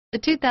The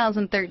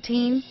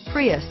 2013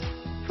 Prius.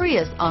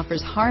 Prius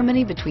offers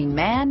harmony between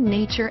man,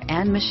 nature,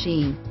 and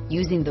machine.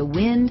 Using the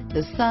wind,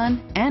 the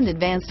sun, and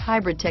advanced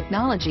hybrid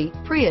technology,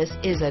 Prius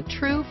is a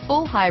true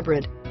full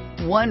hybrid.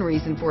 One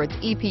reason for its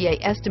EPA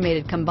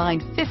estimated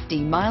combined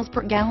 50 miles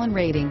per gallon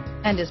rating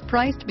and is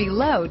priced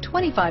below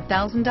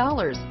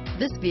 $25,000.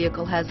 This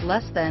vehicle has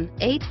less than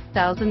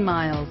 8,000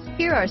 miles.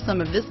 Here are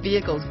some of this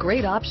vehicle's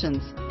great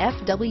options: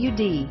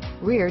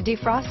 FWD, rear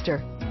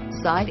defroster,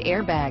 side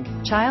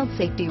airbag, child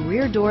safety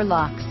rear door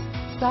locks,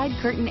 side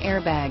curtain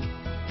airbag,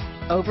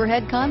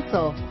 overhead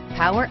console,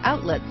 power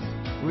outlets,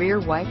 rear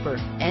wiper,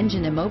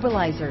 engine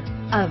immobilizer.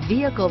 A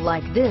vehicle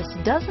like this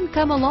doesn't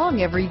come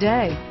along every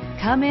day.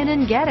 Come in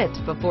and get it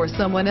before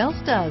someone else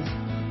does.